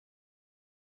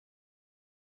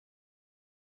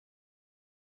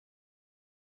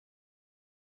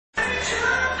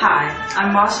Hi,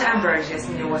 I'm Marsha Ambrosius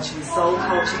and you're watching Soul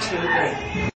Culture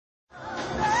TV.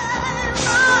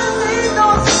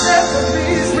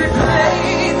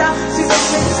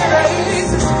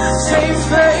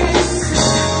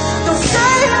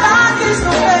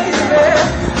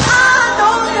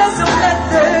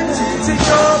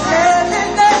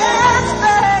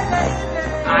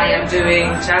 I am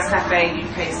doing Jazz Cafe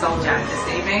UK Soul Jam this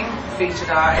evening, featured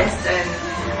artist, and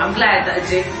I'm glad that I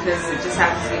did because it just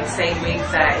happens to be the same week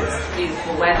that it's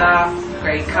beautiful weather,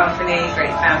 great company,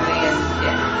 great family, and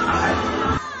yeah, I'm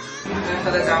happy. I'm in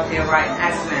Philadelphia right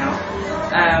as now.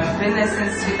 Been there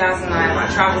since 2009, but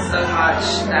I travel so much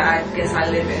that I guess I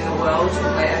live in the world.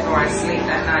 Wherever I sleep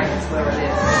at night is where I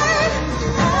live.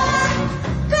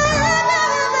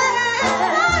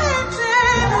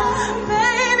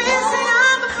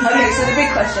 Okay, so the big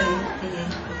question,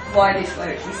 why did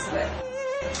Floetry split?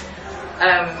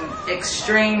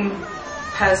 Extreme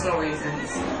personal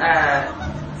reasons.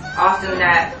 After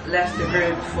Nat left the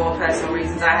group for personal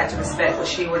reasons, I had to respect what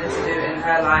she wanted to do in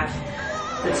her life.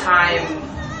 The time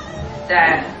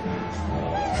that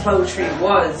Floetry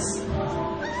was,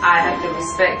 I have to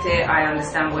respect it. I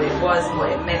understand what it was and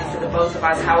what it meant for the both of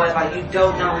us. However, you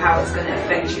don't know how it's going to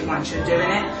affect you once you're doing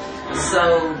it.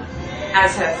 So,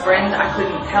 as her friend, I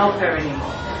couldn't help her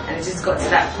anymore. And it just got to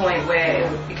that point where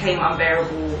it became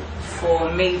unbearable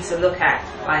for me to look at,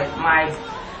 like my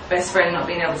best friend not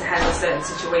being able to handle certain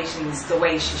situations the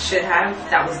way she should have.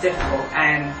 That was difficult,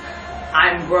 and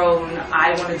I'm grown,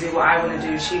 I want to do what I want to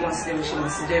do, she wants to do what she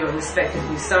wants to do, and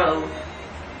respectively so,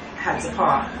 had to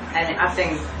part. And I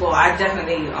think, well, I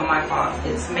definitely, on my part,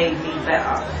 it's made me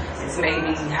better. It's made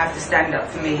me have to stand up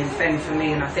for me and fend for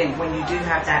me, and I think when you do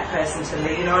have that person to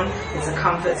lean on, it's a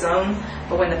comfort zone,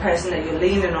 but when the person that you're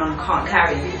leaning on can't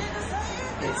carry you,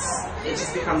 it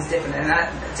just becomes different, and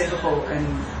that's difficult and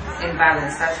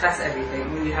imbalanced. That's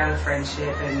everything. When you have a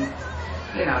friendship and,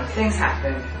 you know, things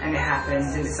happen, and it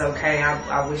happens, and it's okay.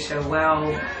 I wish her well,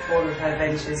 all of her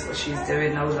ventures, what she's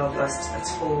doing, no love lost at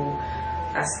all.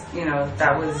 That's, you know,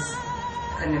 that was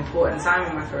an important time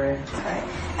in my career. Okay.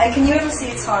 And can you ever see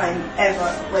a time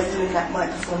ever where you and Nat might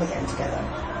perform again together?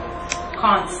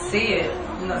 Can't see it.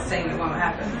 I'm not saying it won't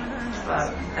happen,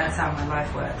 but that's how my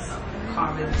life works. I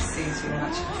can't really see too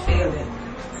much. I feel it,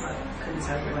 but I couldn't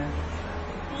tell you when.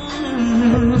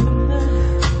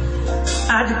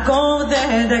 I'd go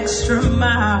that extra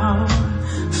mile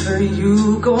for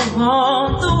you, go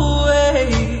all the way.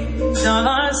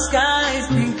 Dark skies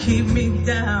can keep me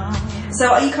down. So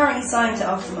are you currently signed to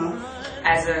Aftermath?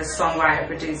 As a songwriter,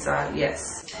 producer,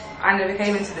 yes. I never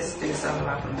came into this to do a solo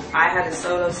album. I had a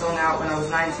solo song out when I was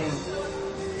 19.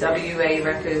 WA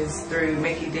Records through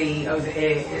Mickey D over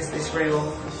here, Is This Real?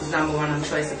 Was #1 on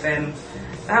Choice FM.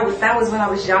 That was when I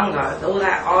was younger. All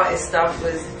that artist stuff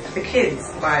was for kids.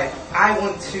 Like, I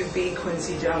want to be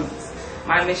Quincy Jones.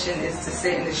 My mission is to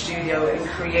sit in the studio and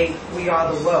create We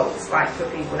Are the World, like, for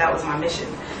people. That was my mission.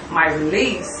 My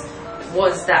release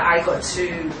was that I got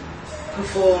to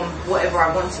perform whatever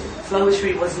I wanted.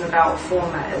 Floetry wasn't about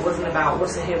format. It wasn't about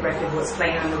what's a hit record, what's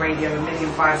playing on the radio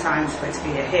 1,000,005 times for it to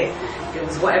be a hit. It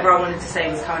was whatever I wanted to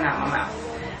say was coming out of my mouth.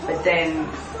 But then,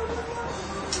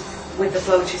 with the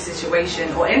Floetry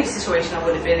situation, or any situation I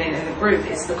would have been in the group,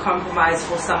 it's the compromise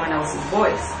for someone else's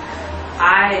voice.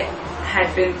 I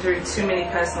had been through too many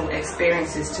personal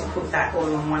experiences to put that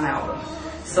all on one album.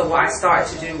 So what I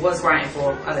started to do was writing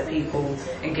for other people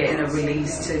and getting a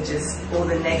release to just all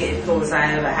the negative thoughts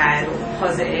I ever had, all the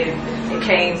positive. It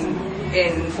came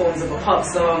in forms of a pop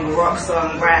song, a rock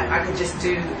song, rap. I could just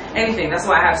do anything. That's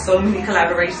why I have so many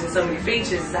collaborations, so many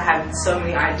features. I have so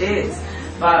many ideas.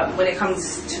 But when it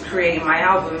comes to creating my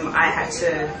album, I had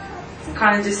to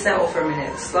kind of just settle for a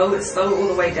minute, slow it all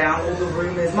the way down. All the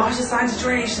rumors, Marsha signed to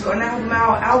Dre, she's got an album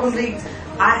out, album leaked.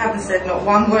 I haven't said not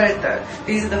one word though.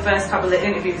 These are the first couple of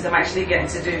interviews I'm actually getting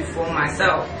to do for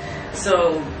myself.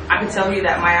 So I can tell you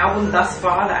that my album thus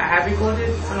far that I have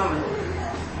recorded, phenomenal.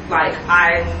 Like,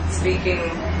 I'm speaking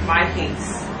my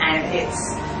piece, and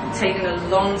it's taken a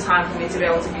long time for me to be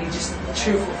able to be just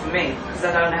truthful for me, because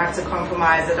I don't have to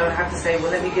compromise. I don't have to say,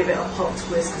 well, let me give it a pop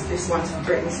twist because this one's for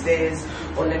Britney Spears,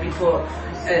 or let me put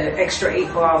an extra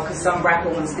 8-bar because some rapper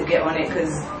wants to get on it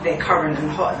because they're current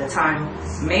and hot at the time.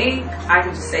 Me, I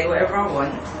can just say whatever I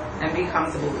want and be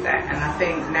comfortable with that. And I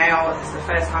think now it's the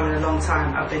first time in a long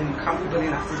time I've been comfortable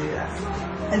enough to do that.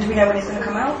 And do we know when it's going to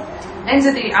come out?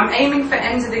 I'm aiming for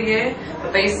end of the year,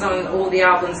 but based on all the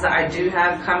albums that I do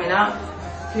have coming up,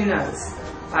 who knows?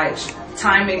 Like,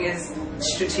 timing is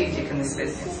strategic in this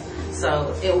business,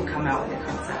 so it will come out when it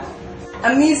comes out.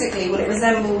 And musically, will it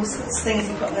resemble things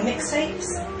you put on the mixtapes?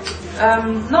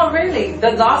 Not really.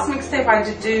 The last mixtape I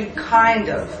did do kind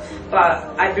of, but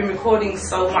I've been recording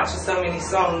so much of so many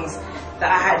songs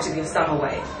that I had to give some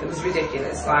away. It was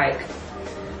ridiculous. Like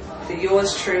the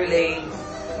Yours Truly,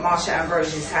 Marsha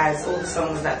Ambrosius has all the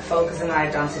songs that Focus and I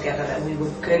had done together that we were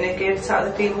gonna give to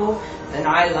other people, and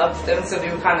I loved them, so we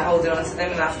were kind of holding on to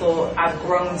them, and I thought I'd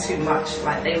grown too much.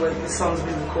 Like they were the songs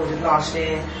we recorded last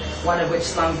year, one of which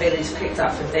Slum Village picked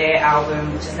up for their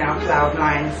album, which is now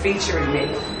Cloud9, featuring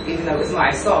me, even though it was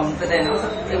my song, but then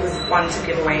it was one to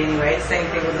give away anyway. Same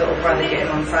thing with Little Brother Getting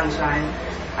on Sunshine.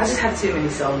 I just had too many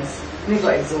songs, and it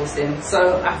got exhausting,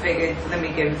 so I figured let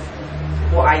me give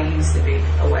what I used to be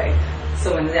away.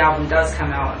 So when the album does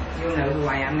come out, you'll know who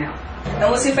I am now.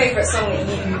 And what's your favourite song that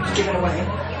you've given away?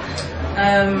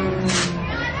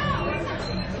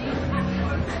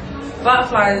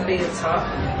 Butterflies be the top.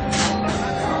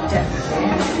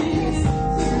 Definitely.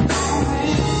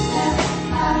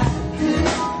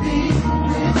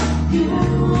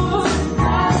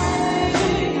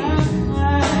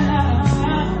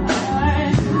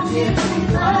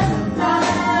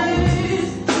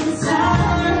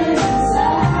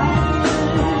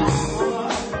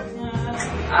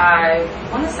 I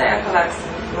want to say I collapsed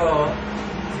on the floor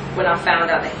when I found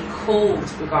out that he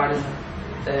called regarding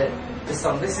the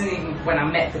song. This isn't even when I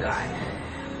met the guy.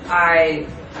 I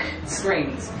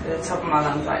screamed at the top of my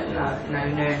lungs like, no,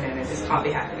 this can't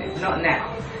be happening. Not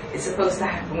now. It's supposed to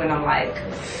happen when I'm like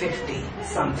 50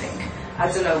 something.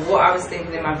 I don't know what I was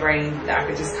thinking in my brain that I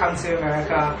could just come to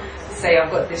America, say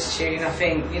I've got this tune, I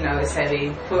think, it's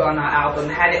heavy, put it on our album,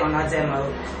 had it on our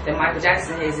demo, then Michael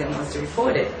Jackson hears it and wants to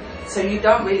record it. So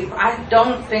I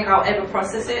don't think I'll ever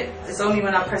process it. It's only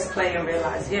when I press play and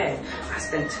realize, yeah, I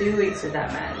spent 2 weeks with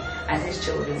that man and his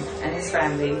children and his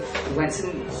family. We went to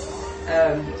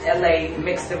LA,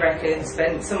 mixed the record,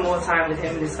 spent some more time with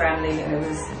him and his family, and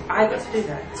I got to do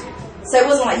that too. So it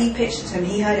wasn't like you pitched it to him,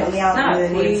 he heard it on the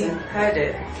album? No, he heard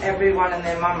it. Everyone and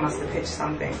their mum must have pitched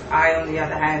something. I, on the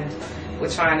other hand, were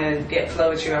trying to get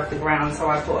Floetry off the ground, so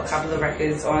I put a couple of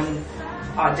records on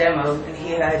our demo, and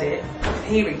he heard it.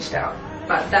 He reached out.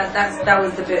 But that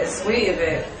was the bittersweet of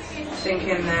it,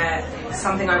 thinking that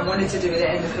something I wanted to do at the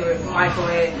end of my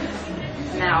career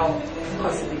now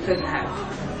possibly couldn't have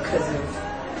because of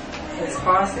his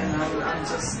passing. I'm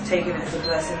just taking it as a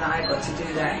blessing that I got to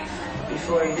do that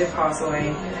before he did pass away,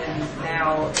 and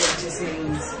now it just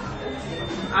means,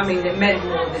 it meant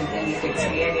more than anything to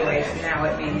me anyway, but now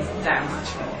it means that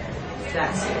much more.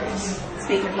 That serious.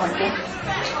 Speaking of Michael,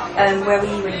 where were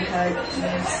you when you heard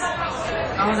news?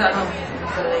 I was at home in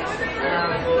Philly.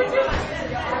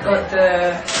 Got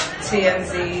the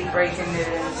TMZ breaking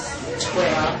news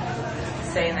Twitter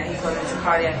saying that he got into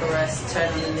cardiac arrest,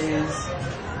 turned on the news.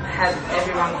 Had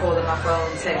everyone calling my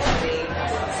phone, texting me,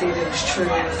 see if it was true.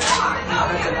 I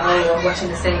don't know, I'm watching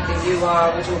the same thing you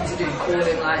are, what do you want me to do?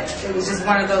 Calling, it was just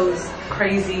one of those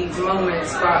crazy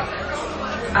moments, but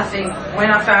I think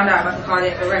when I found out about the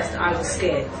cardiac arrest, I was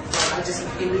scared. I just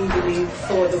immediately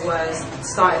thought the worst,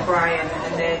 started crying,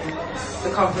 and then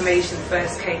the confirmation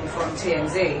first came from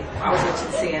TMZ. I was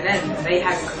watching CNN, and they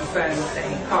hadn't confirmed that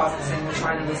he passed, and were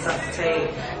trying to resuscitate,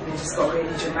 and it just got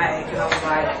really dramatic, and I was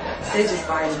like, they're just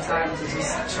buying time to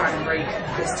just try and break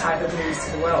this type of news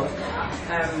to the world.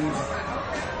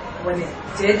 When it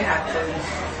did happen,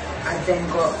 I then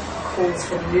got calls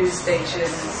from news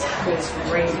stations, calls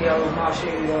from radio, Marsha,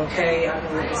 are you okay? I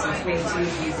know what this means to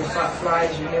you, the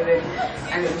butterflies, you knew it.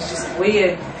 And it was just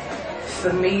weird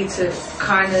for me to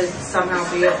kind of somehow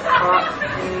be a part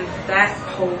in that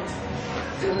whole,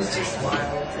 it was just wild,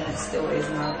 and it still is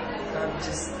now. I'm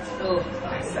just,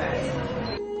 it's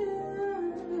sad.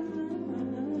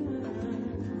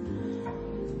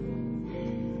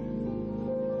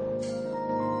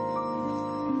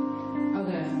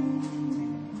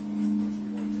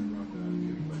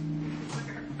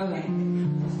 Okay.